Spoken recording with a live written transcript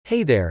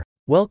Hey there,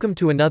 welcome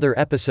to another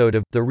episode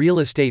of The Real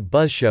Estate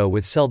Buzz Show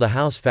with Sell the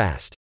House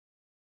Fast.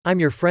 I'm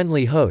your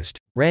friendly host,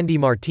 Randy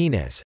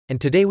Martinez, and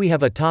today we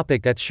have a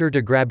topic that's sure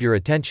to grab your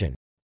attention: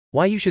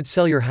 why you should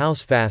sell your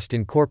house fast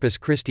in Corpus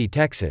Christi,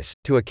 Texas,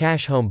 to a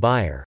cash home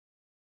buyer.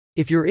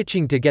 If you're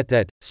itching to get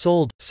that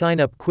sold sign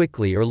up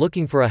quickly or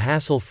looking for a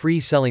hassle-free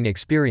selling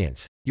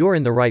experience, you're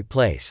in the right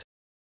place.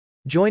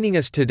 Joining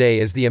us today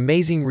is the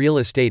amazing real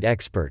estate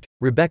expert,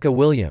 Rebecca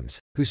Williams,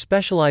 who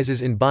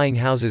specializes in buying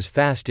houses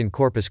fast in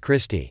Corpus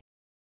Christi.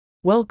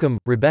 Welcome,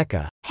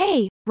 Rebecca.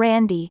 Hey,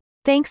 Randy.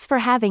 Thanks for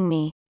having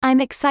me.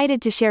 I'm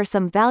excited to share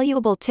some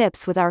valuable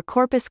tips with our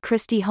Corpus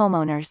Christi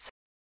homeowners.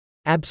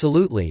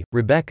 Absolutely,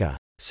 Rebecca.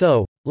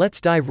 So,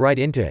 let's dive right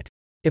into it.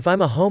 If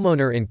I'm a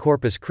homeowner in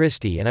Corpus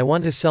Christi and I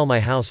want to sell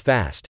my house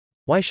fast,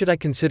 why should I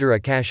consider a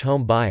cash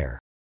home buyer?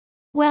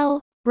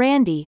 Well,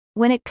 Randy,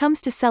 when it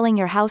comes to selling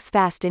your house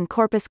fast in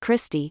Corpus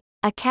Christi,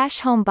 a cash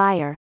home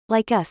buyer,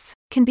 like us,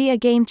 can be a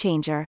game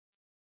changer.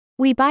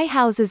 We buy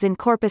houses in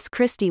Corpus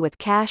Christi with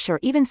cash or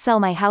even sell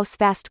my house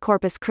fast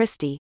Corpus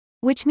Christi,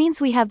 which means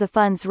we have the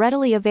funds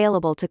readily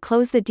available to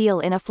close the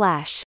deal in a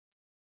flash.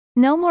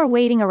 No more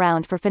waiting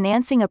around for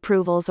financing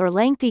approvals or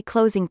lengthy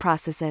closing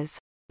processes.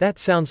 That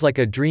sounds like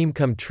a dream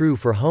come true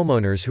for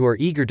homeowners who are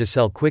eager to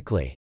sell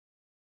quickly.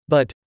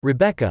 But,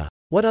 Rebecca,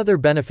 what other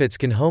benefits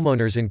can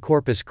homeowners in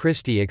Corpus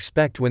Christi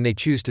expect when they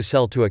choose to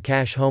sell to a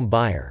cash home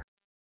buyer?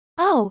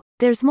 Oh,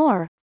 there's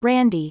more,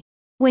 Randy.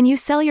 When you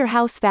sell your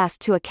house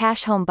fast to a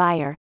cash home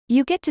buyer,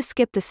 you get to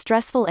skip the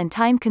stressful and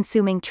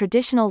time-consuming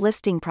traditional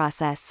listing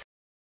process.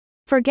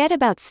 Forget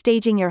about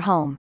staging your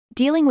home,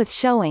 dealing with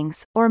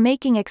showings, or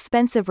making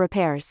expensive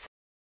repairs.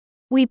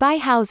 We buy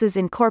houses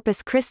in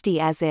Corpus Christi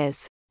as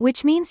is,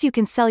 which means you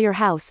can sell your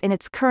house in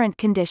its current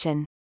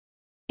condition.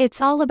 It's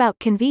all about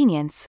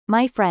convenience,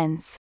 my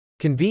friends.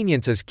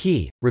 Convenience is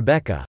key,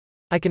 Rebecca.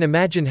 I can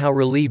imagine how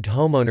relieved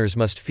homeowners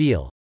must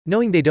feel,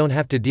 knowing they don't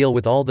have to deal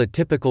with all the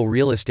typical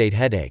real estate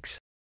headaches.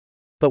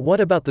 But what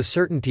about the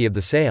certainty of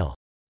the sale?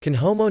 Can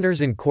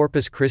homeowners in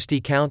Corpus Christi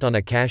count on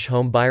a cash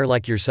home buyer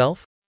like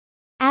yourself?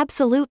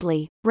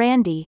 Absolutely,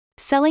 Randy.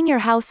 Selling your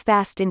house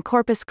fast in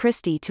Corpus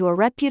Christi to a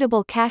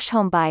reputable cash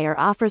home buyer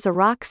offers a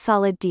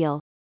rock-solid deal.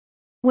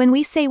 When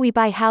we say we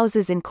buy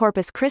houses in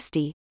Corpus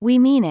Christi, we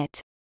mean it.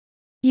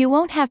 You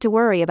won't have to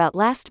worry about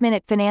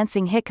last-minute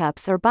financing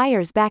hiccups or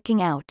buyers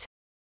backing out.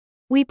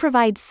 We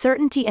provide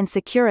certainty and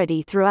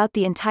security throughout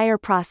the entire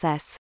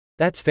process.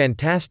 That's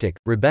fantastic,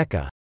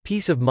 Rebecca.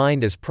 Peace of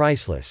mind is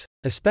priceless,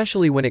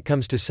 especially when it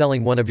comes to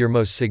selling one of your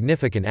most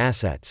significant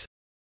assets.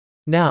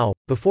 Now,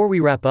 before we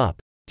wrap up,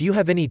 do you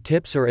have any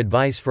tips or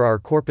advice for our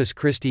Corpus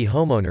Christi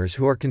homeowners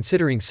who are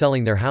considering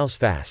selling their house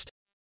fast?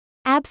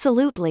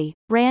 Absolutely,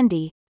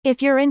 Randy.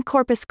 If you're in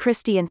Corpus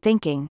Christi and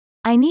thinking,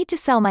 I need to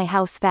sell my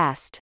house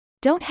fast,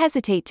 don't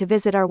hesitate to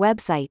visit our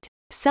website,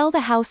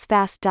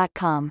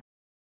 sellthehousefast.com.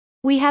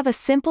 We have a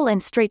simple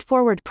and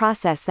straightforward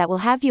process that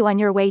will have you on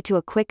your way to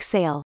a quick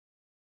sale.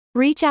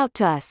 Reach out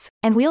to us,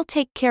 and we'll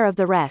take care of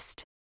the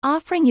rest,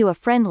 offering you a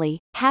friendly,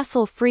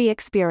 hassle-free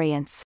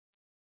experience.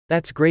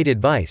 That's great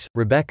advice,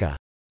 Rebecca.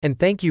 And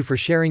thank you for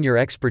sharing your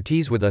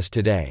expertise with us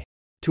today.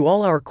 To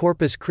all our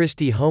Corpus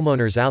Christi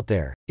homeowners out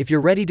there, if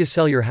you're ready to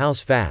sell your house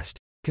fast,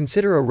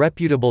 consider a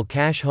reputable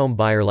cash home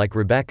buyer like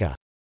Rebecca.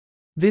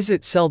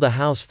 Visit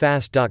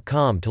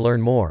sellthehousefast.com to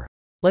learn more.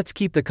 Let's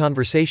keep the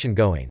conversation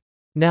going.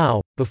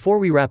 Now, before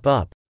we wrap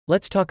up,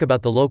 let's talk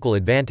about the local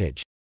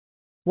advantage.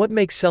 What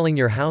makes selling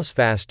your house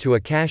fast to a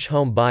cash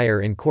home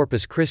buyer in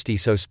Corpus Christi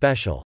so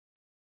special?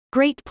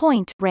 Great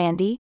point,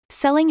 Randy.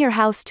 Selling your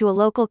house to a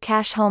local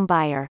cash home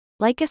buyer,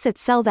 like us at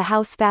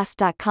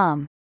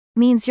sellthehousefast.com,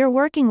 means you're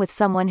working with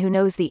someone who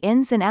knows the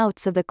ins and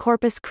outs of the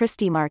Corpus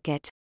Christi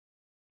market.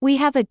 We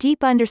have a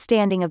deep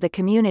understanding of the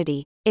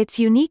community, its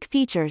unique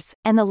features,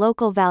 and the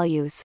local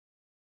values.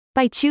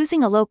 By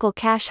choosing a local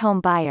cash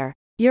home buyer,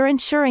 you're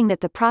ensuring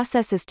that the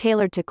process is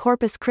tailored to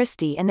Corpus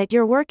Christi and that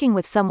you're working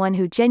with someone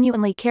who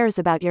genuinely cares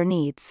about your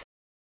needs.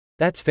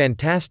 That's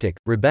fantastic,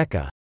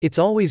 Rebecca. It's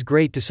always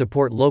great to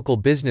support local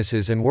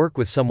businesses and work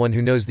with someone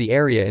who knows the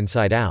area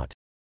inside out.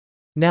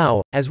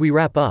 Now, as we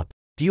wrap up,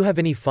 do you have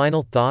any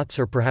final thoughts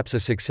or perhaps a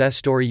success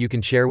story you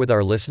can share with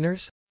our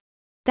listeners?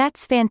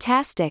 That's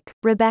fantastic,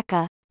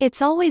 Rebecca.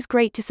 It's always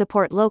great to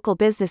support local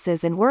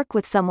businesses and work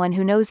with someone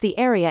who knows the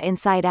area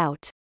inside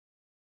out.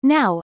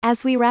 Now,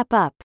 as we wrap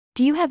up,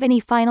 do you have any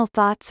final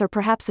thoughts or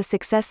perhaps a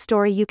success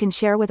story you can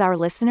share with our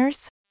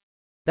listeners?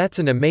 That's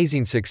an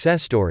amazing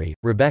success story,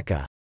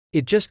 Rebecca.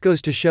 It just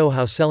goes to show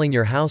how selling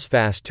your house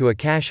fast to a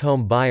cash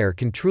home buyer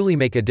can truly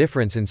make a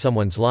difference in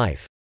someone's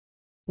life.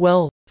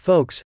 Well,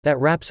 folks, that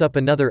wraps up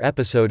another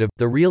episode of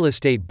The Real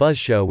Estate Buzz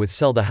Show with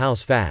Sell the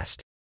House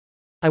Fast.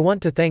 I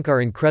want to thank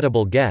our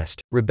incredible guest,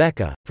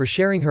 Rebecca, for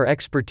sharing her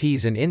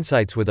expertise and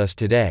insights with us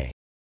today.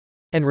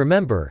 And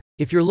remember,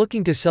 if you're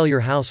looking to sell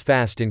your house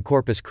fast in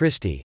Corpus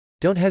Christi,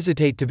 don't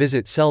hesitate to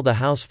visit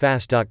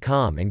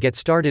sellthehousefast.com and get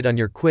started on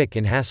your quick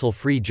and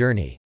hassle-free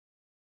journey.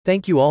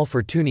 Thank you all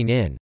for tuning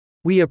in.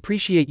 We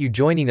appreciate you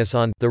joining us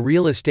on The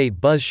Real Estate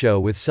Buzz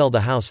Show with Sell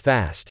the House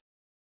Fast.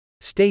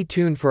 Stay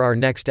tuned for our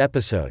next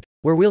episode,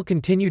 where we'll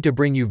continue to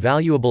bring you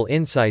valuable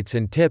insights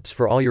and tips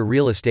for all your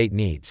real estate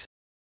needs.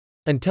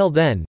 Until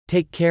then,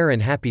 take care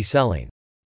and happy selling.